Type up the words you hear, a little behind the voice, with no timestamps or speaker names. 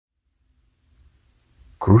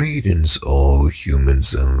Greetings, all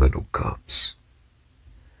humans and little cubs.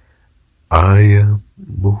 I am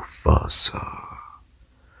Mufasa,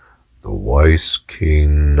 the wise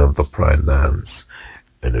king of the Pride Lands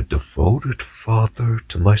and a devoted father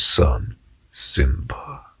to my son,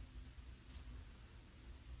 Simba.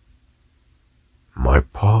 My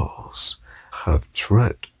paws have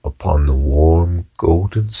tread upon the warm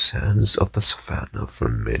golden sands of the savannah for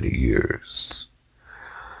many years,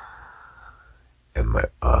 and my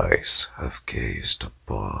eyes have gazed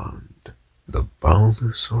upon the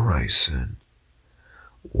boundless horizon,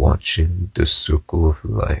 watching the circle of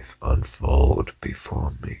life unfold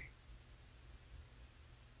before me.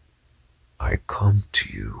 I come to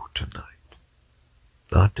you tonight,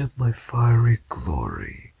 not in my fiery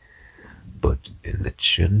glory, but in the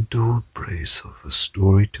gentle embrace of a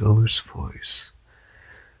storyteller's voice,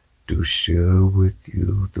 to share with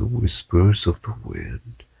you the whispers of the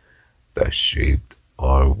wind that shaped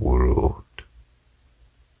our world.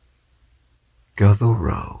 Gather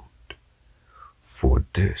round, for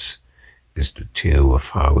this is the tale of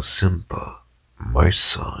how Simba, my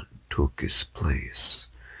son, took his place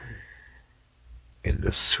in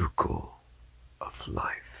the circle of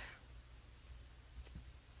life.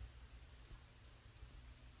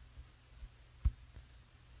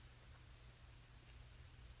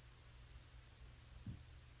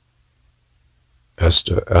 As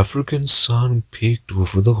the African sun peeked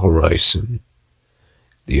over the horizon,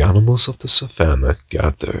 the animals of the savannah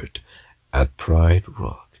gathered at Pride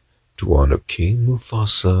Rock to honor King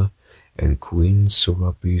Mufasa and Queen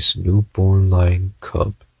Sarabi's newborn lion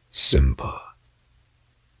cub, Simba.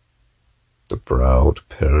 The proud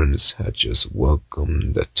parents had just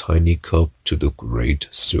welcomed the tiny cub to the great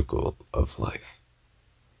circle of life.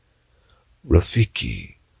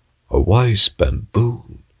 Rafiki, a wise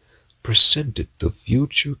baboon, presented the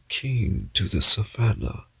future king to the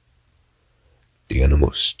savannah. The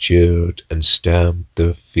animals cheered and stamped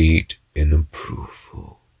their feet in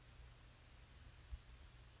approval.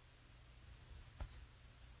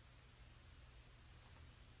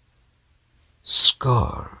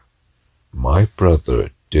 Scar, my brother,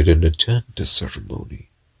 didn't attend the ceremony.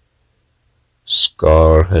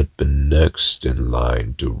 Scar had been next in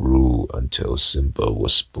line to rule until Simba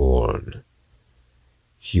was born.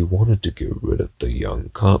 He wanted to get rid of the young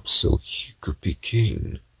cub so he could be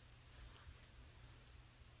king.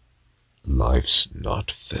 Life's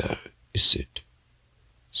not fair, is it?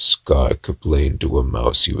 Scar complained to a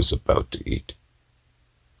mouse he was about to eat.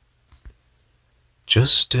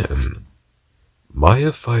 Just then, my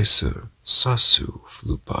advisor, Sasu,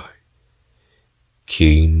 flew by.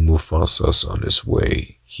 King Mufasa's on his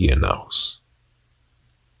way, he announced.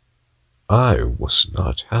 I was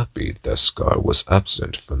not happy that Scar was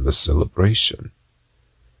absent from the celebration.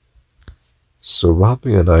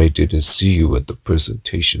 Sarabi and I didn't see you at the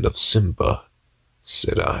presentation of Simba,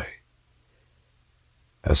 said I,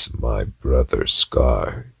 as my brother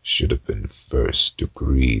Scar should have been first to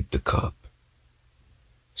greet the cub.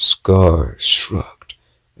 Scar shrugged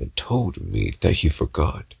and told me that he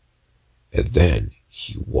forgot, and then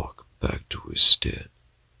he walked back to his den.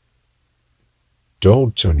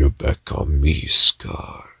 Don't turn your back on me,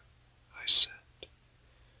 Scar, I said.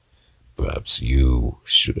 Perhaps you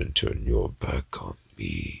shouldn't turn your back on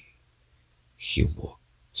me,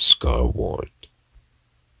 Scar warned.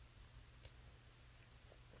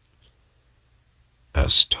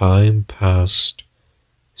 As time passed,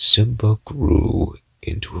 Simba grew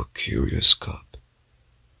into a curious cub.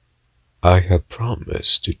 I had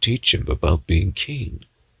promised to teach him about being king,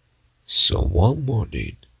 so one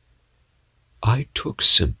morning, I took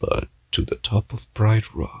Simba to the top of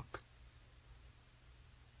Pride Rock.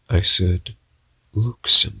 I said, Look,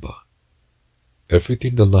 Simba,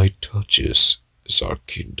 everything the light touches is our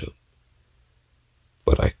kingdom.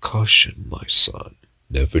 But I caution my son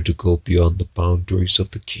never to go beyond the boundaries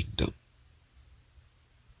of the kingdom.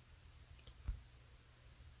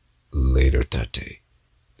 Later that day,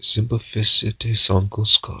 Simba visited his uncle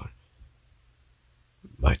Scar.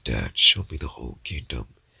 My dad showed me the whole kingdom,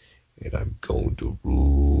 and I'm going to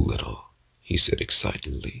rule it all, he said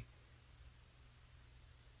excitedly.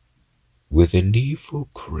 With an evil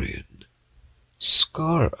grin,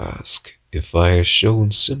 Scar asked if I had shown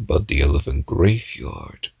Simba the elephant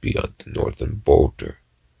graveyard beyond the northern border.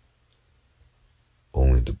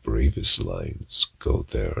 Only the bravest lions go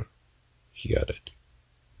there, he added.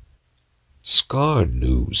 Scar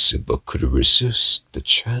knew Simba couldn't resist the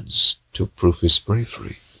chance to prove his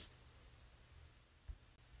bravery.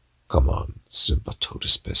 Come on, Simba told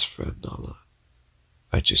his best friend Nala.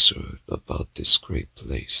 I just heard about this great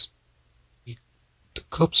place. The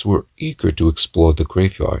cubs were eager to explore the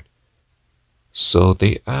graveyard, so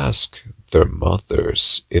they asked their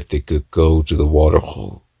mothers if they could go to the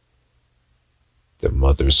waterhole. Their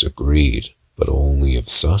mothers agreed, but only if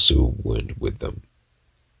Sasu went with them.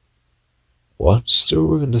 Once they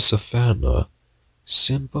were in the savannah,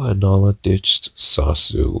 Simba and Nala ditched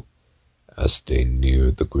Sasu. As they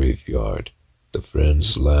neared the graveyard, the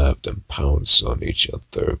friends laughed and pounced on each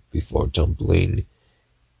other before tumbling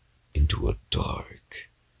into a dark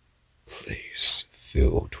place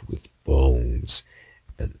filled with bones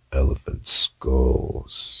and elephant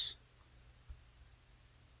skulls.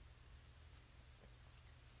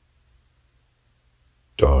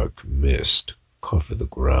 Dark mist covered the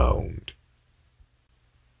ground.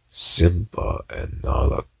 Simba and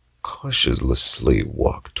Nala cautiously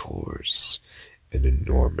walked towards an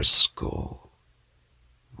enormous skull.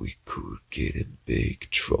 "We could get in big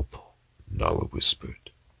trouble," Nala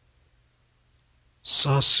whispered.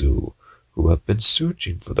 Sasu, who had been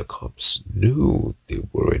searching for the cubs, knew they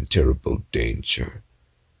were in terrible danger.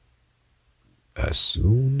 As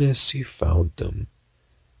soon as he found them,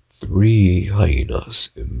 3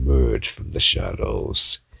 hyenas emerged from the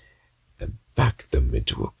shadows and backed them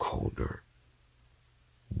into a corner.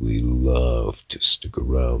 "We love to stick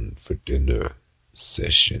around for dinner,"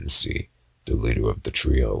 said Shensi, the leader of the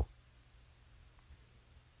trio.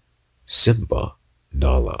 Simba,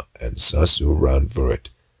 Nala, and Sasu ran for it,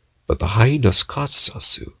 but the hyenas caught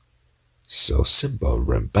Sasu, so Simba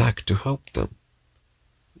ran back to help them.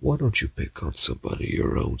 "Why don't you pick on somebody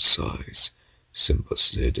your own size?" Simba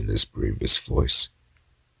said in his bravest voice.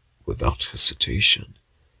 Without hesitation,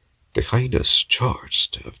 the hyenas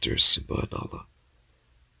charged after Simba and Nala.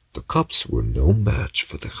 The cubs were no match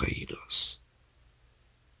for the hyenas.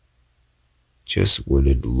 Just when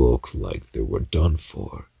it looked like they were done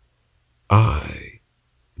for,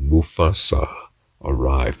 Mufasa,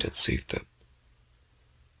 arrived and saved them.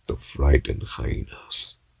 The frightened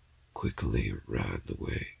hyenas quickly ran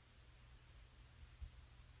away.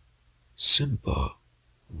 Simba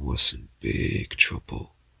was in big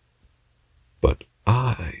trouble, but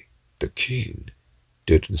the king,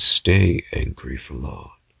 didn't stay angry for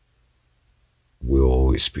long. "We'll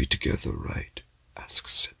always be together, right?" asked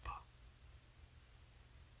Simba.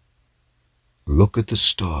 "Look at the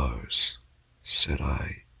stars," said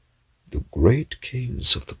I. "The great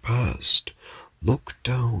kings of the past looked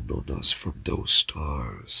down on us from those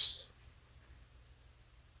stars.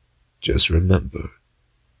 Just remember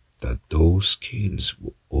that those kings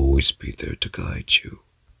will always be there to guide you.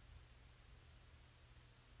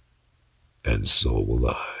 And so will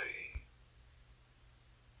I."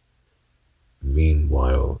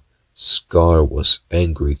 Meanwhile, Scar was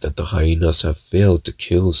angry that the hyenas had failed to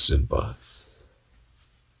kill Simba.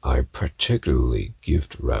 "I particularly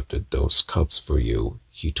gift-wrapped those cups for you,"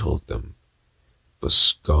 he told them. But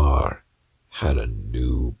Scar had a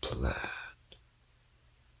new plan.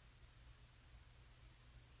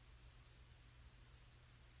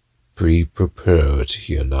 "Be prepared,"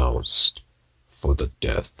 he announced, "for the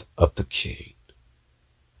death of the king."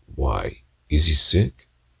 "Why, is he sick?"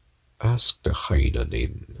 asked the hyena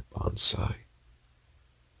named Bonsai.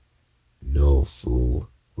 "No, fool,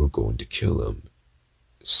 we're going to kill him.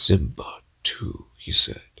 Simba, too," he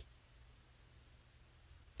said.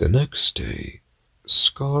 The next day,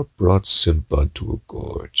 Scar brought Simba to a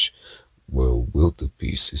gorge where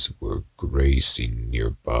wildebeests were grazing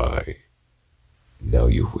nearby. "Now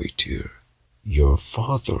you wait here. Your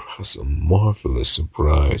father has a marvelous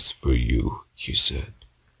surprise for you," he said.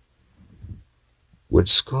 When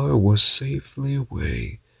Scar was safely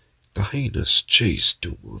away, the hyenas chased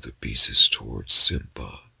the wildebeests towards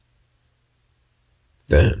Simba.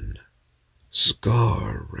 Then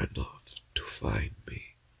Scar ran off to find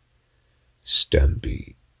me.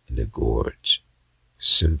 "Stampy in the gorge.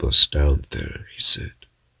 Simba's down there," he said.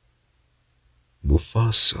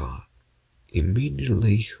 Mufasa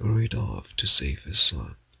immediately hurried off to save his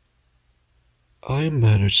son. I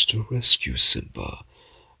managed to rescue Simba,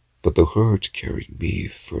 but the herd carried me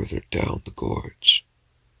further down the gorge.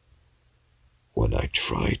 When I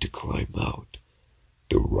tried to climb out,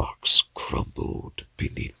 the rocks crumbled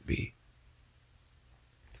beneath me.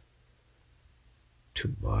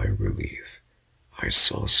 To my relief, I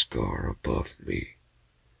saw Scar above me.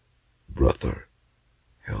 "Brother,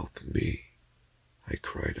 help me," I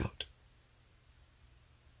cried out.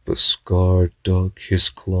 But Scar dug his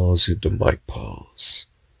claws into my paws.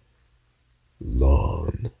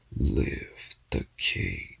 "Long live the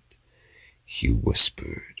king," he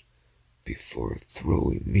whispered before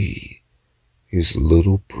throwing me, his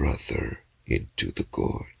little brother, into the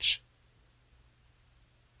gorge.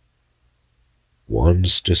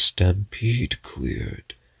 Once the stampede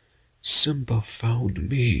cleared, Simba found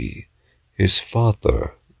me, his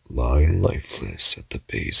father, lying lifeless at the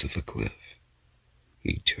base of a cliff.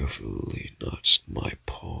 He tearfully nudged my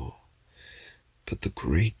paw, but the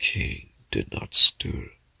great king did not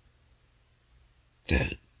stir.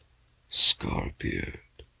 Then, Scarbeard,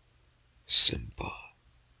 Simba,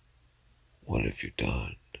 what have you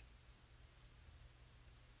done?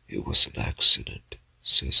 It was an accident,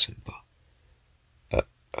 says Simba.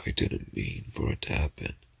 I didn't mean for it to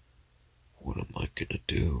happen. What am I gonna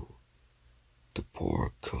do? The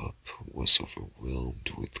poor cub was overwhelmed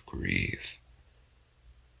with grief.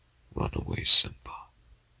 Run away, Simba,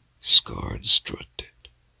 Scar instructed.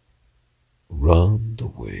 Run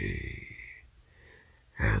away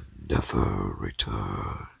and never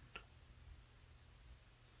return.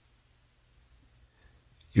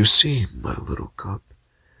 You see, my little cub,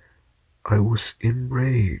 I was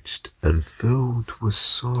enraged and filled with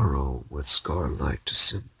sorrow when Scar lied to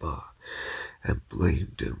Simba and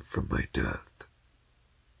blamed him for my death.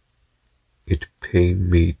 It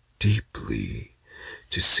pained me deeply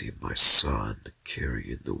to see my son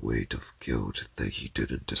carrying the weight of guilt that he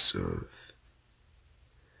didn't deserve.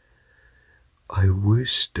 I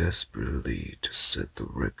wished desperately to set the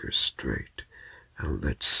record straight and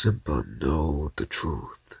let Simba know the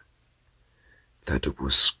truth, that it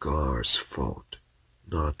was Scar's fault,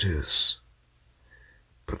 not his.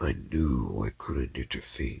 But I knew I couldn't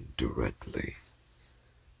intervene directly,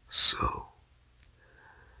 so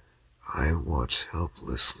I watched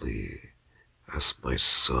helplessly as my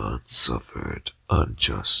son suffered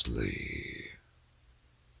unjustly.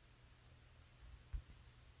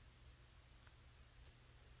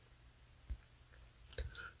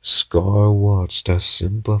 Scar watched as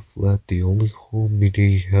Simba fled the only home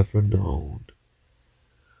he ever known.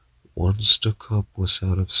 Once the cub was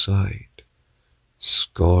out of sight,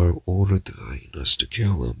 Scar ordered the hyenas to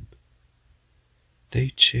kill him. They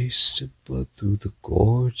chased Simba through the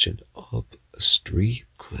gorge and up a steep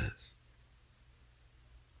cliff.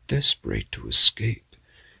 Desperate to escape,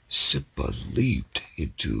 Simba leaped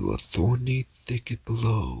into a thorny thicket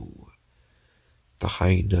below. The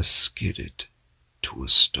hyenas skidded to a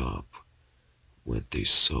stop when they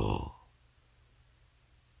saw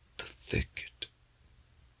the thicket.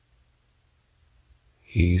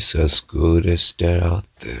 He's as good as dead out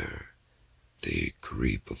there, they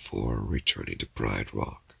agreed before returning to Pride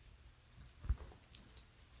Rock.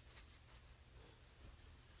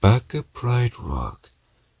 Back at Pride Rock,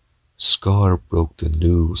 Scar broke the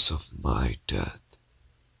news of my death.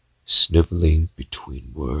 Sniveling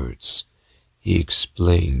between words, he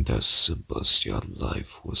explained that Simba's young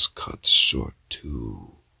life was cut short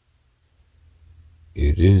too.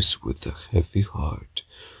 It is with a heavy heart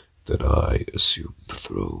that I assume the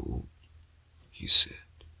throne, he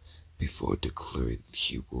said, before declaring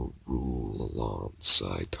he will rule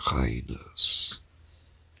alongside the hyenas.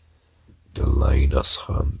 The lioness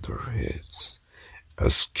hung their heads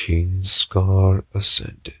as King Scar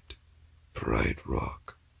ascended Pride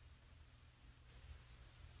Rock.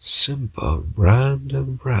 Simba ran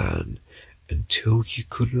and ran until he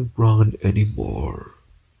couldn't run anymore.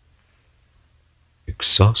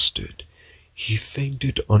 Exhausted, he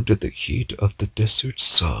fainted under the heat of the desert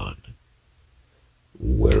sun,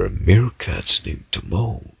 where a meerkat named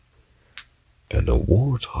Timon and a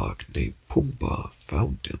warthog named Pumbaa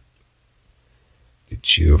found him. The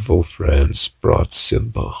cheerful friends brought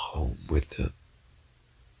Simba home with them.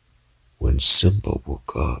 When Simba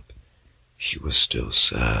woke up, he was still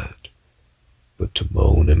sad, but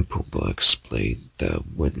Timon and Pumbaa explained that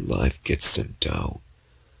when life gets them down,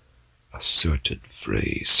 a certain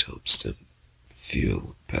phrase helps them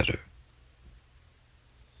feel better.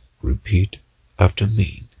 Repeat after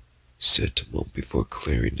me, said Timon before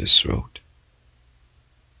clearing his throat.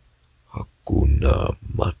 Hakuna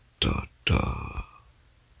Matata.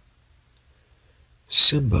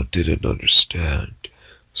 Simba didn't understand,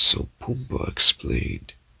 so Pumbaa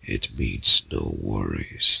explained it means no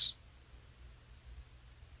worries.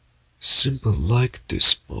 Simba liked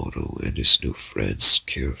this motto and his new friend's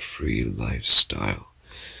carefree lifestyle,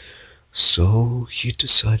 so he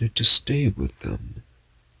decided to stay with them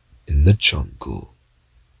in the jungle.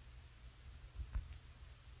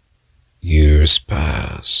 Years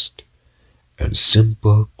passed, and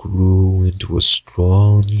Simba grew into a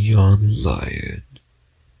strong young lion.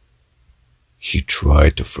 He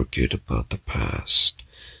tried to forget about the past,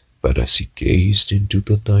 but as he gazed into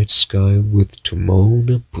the night sky with Timon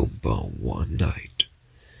and Pumbaa one night,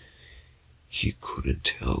 he couldn't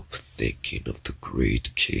help thinking of the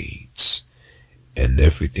great kings and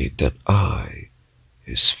everything that I,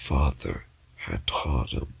 his father, had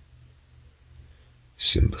taught him.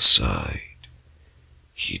 Simba sighed.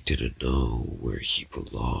 He didn't know where he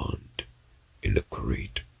belonged in the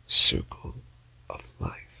great circle of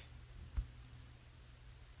life.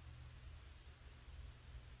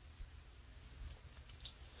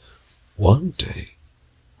 One day,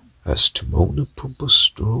 as Timon and Pumbaa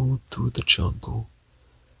strode through the jungle,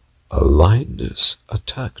 a lioness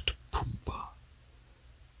attacked Pumbaa.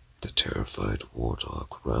 The terrified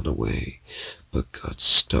warthog ran away, but got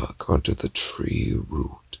stuck under the tree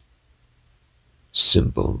root.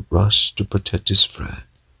 Simba rushed to protect his friend.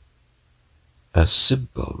 As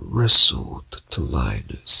Simba wrestled the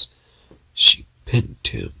lioness, she pinned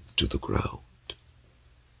him to the ground.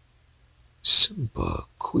 Simba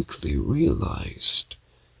quickly realized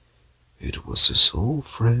it was his old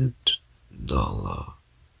friend Nala.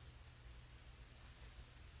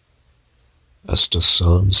 As the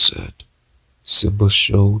sun set, Simba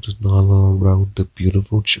showed Nala around the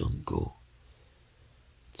beautiful jungle.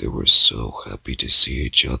 They were so happy to see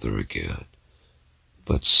each other again,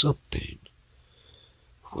 but something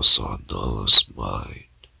was on Nala's mind.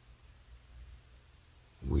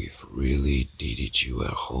 "We've really needed you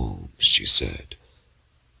at home," she said.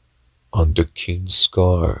 "Under King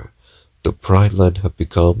Scar, the Pride Land had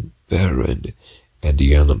become barren and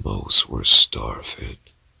the animals were starving."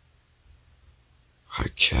 "I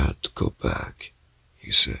can't go back,"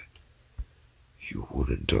 he said. "You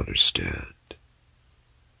wouldn't understand."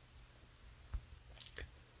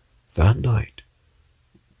 That night,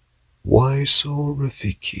 wise old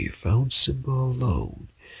Rafiki found Simba alone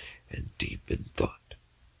and deep in thought.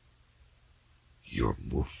 "You're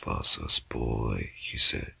Mufasa's boy," he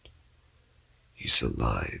said. "He's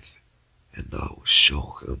alive, and I'll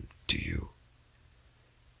show him to you."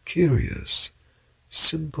 Curious,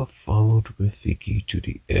 Simba followed Rafiki to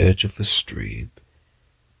the edge of a stream.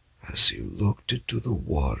 As he looked into the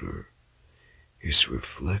water, his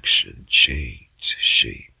reflection changed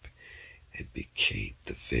shape and became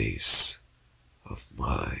the face of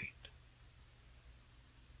mine.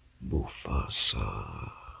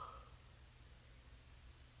 Mufasa.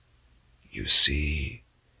 "You see,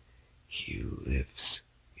 he lives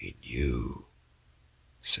in you,"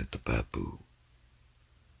 said the baboon.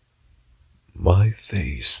 My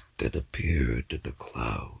face then appeared in the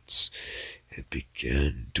clouds and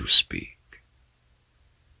began to speak.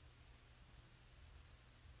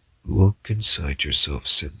 "Look inside yourself,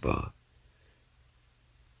 Simba.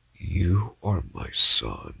 You are my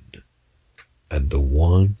son, and the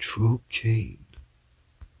one true king."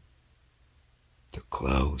 The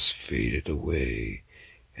clouds faded away,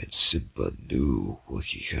 and Simba knew what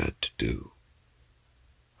he had to do.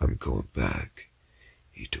 "I'm going back,"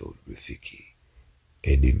 he told Rafiki,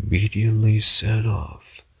 and immediately set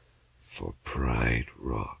off for Pride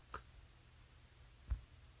Rock.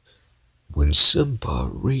 When Simba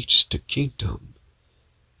reached the kingdom,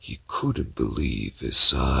 he couldn't believe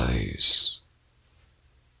his eyes.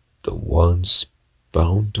 The once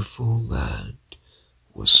bountiful land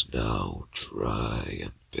was now dry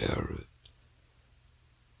and barren.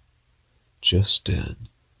 Just then,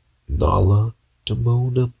 Nala,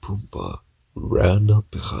 Timon, and Pumbaa ran up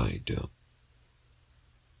behind him.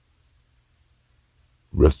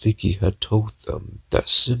 Rafiki had told them that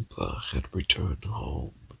Simba had returned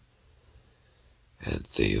home, and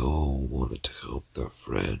they all wanted to help their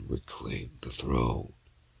friend reclaim the throne.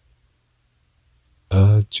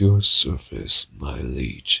 "At your service, my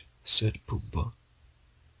liege," said Pumbaa.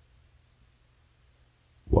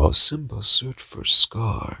 While Simba searched for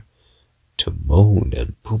Scar, Timon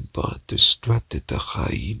and Pumbaa distracted the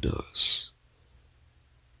hyenas.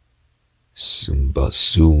 Simba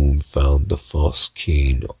soon found the false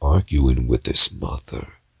king arguing with his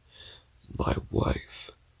mother, my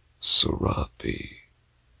wife, Sarabi.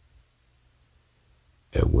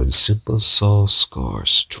 And when Simba saw Scar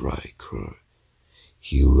strike her,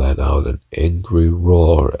 he let out an angry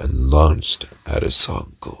roar and lunged at his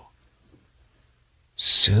uncle.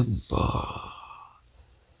 "Simba,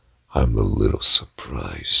 I'm a little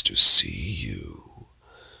surprised to see you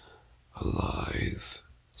alive,"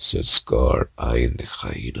 said Scar, eyeing the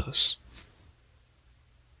hyenas.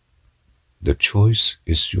 "The choice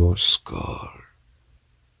is yours, Scar,"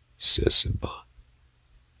 said Simba.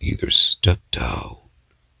 "Either step down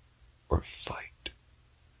or fight."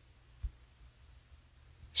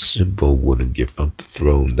 Simba wouldn't give up the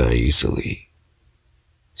throne that easily,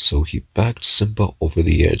 so he backed Simba over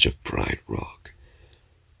the edge of Pride Rock,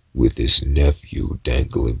 with his nephew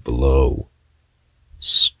dangling below.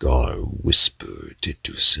 Scar whispered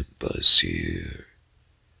into Simba's ear,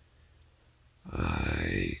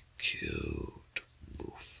 "I killed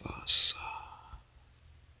Mufasa."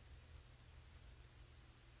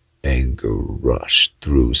 Anger rushed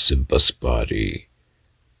through Simba's body.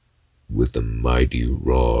 With a mighty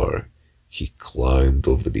roar, he climbed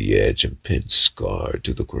over the edge and pinned Scar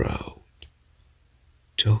to the ground.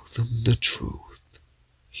 "Tell them the truth,"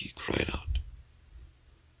 he cried out.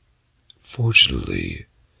 Fortunately,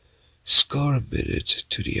 Scar admitted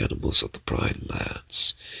to the animals of the Pride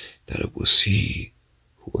Lands that it was he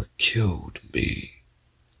who had killed me.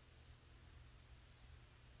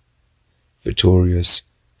 Victorious,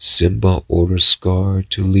 Simba ordered Scar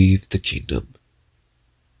to leave the kingdom.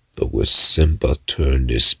 But when Simba turned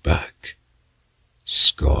his back,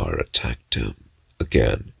 Scar attacked him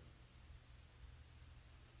again.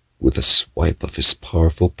 With a swipe of his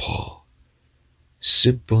powerful paw,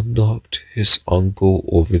 Simba knocked his uncle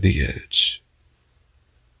over the edge,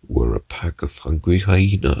 where a pack of hungry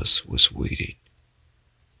hyenas was waiting.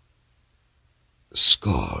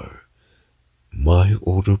 Scar, my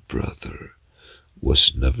older brother,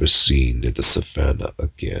 was never seen in the savannah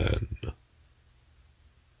again.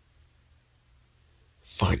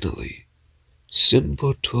 Finally,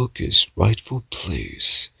 Simba took his rightful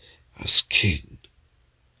place as king.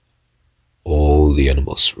 All the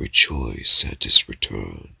animals rejoiced at his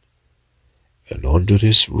return, and under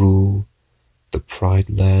his rule, the Pride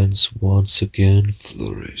Lands once again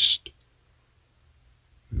flourished.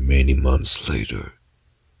 Many months later,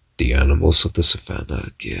 the animals of the savannah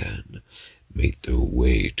again made their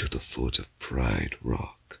way to the foot of Pride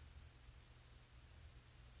Rock.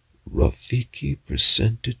 Rafiki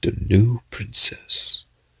presented the new princess,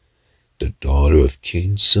 the daughter of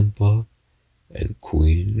King Simba and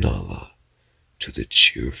Queen Nala, to the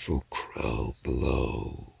cheerful crowd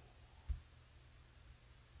below.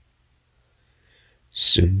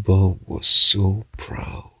 Simba was so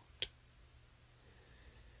proud.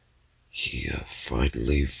 He had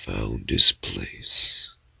finally found his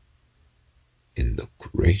place in the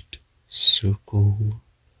great circle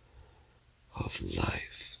of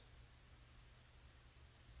life.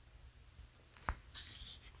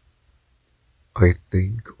 I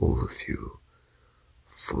thank all of you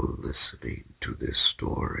for listening to this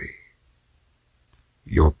story.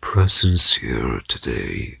 Your presence here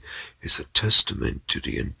today is a testament to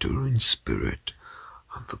the enduring spirit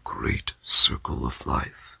of the great circle of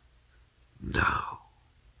life. Now,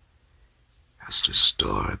 as the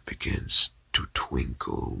star begins to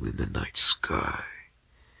twinkle in the night sky,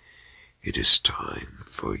 it is time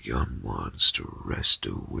for young ones to rest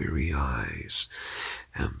their weary eyes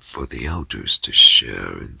and for the elders to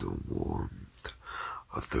share in the warmth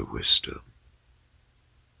of their wisdom.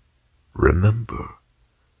 Remember,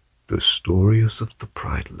 the stories of the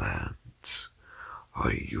Pride Lands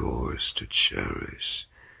are yours to cherish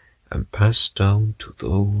and pass down to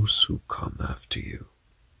those who come after you.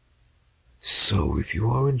 So if you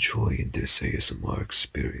are enjoying this ASMR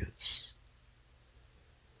experience,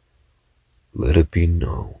 let it be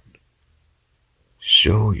known.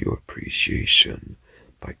 Show your appreciation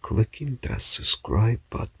by clicking that subscribe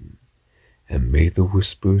button, and may the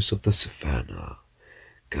whispers of the savannah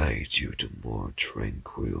guide you to more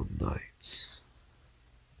tranquil nights.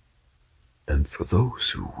 And for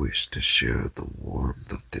those who wish to share the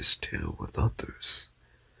warmth of this tale with others,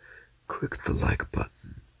 click the like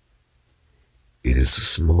button. It is a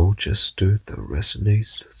small gesture that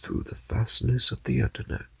resonates through the vastness of the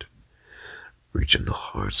internet, reaching the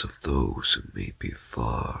hearts of those who may be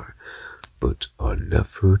far but are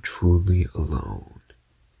never truly alone.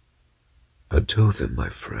 Until then, my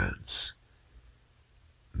friends,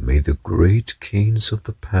 may the great kings of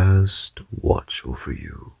the past watch over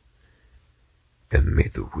you, and may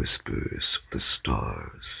the whispers of the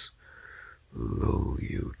stars lull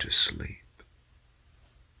you to sleep.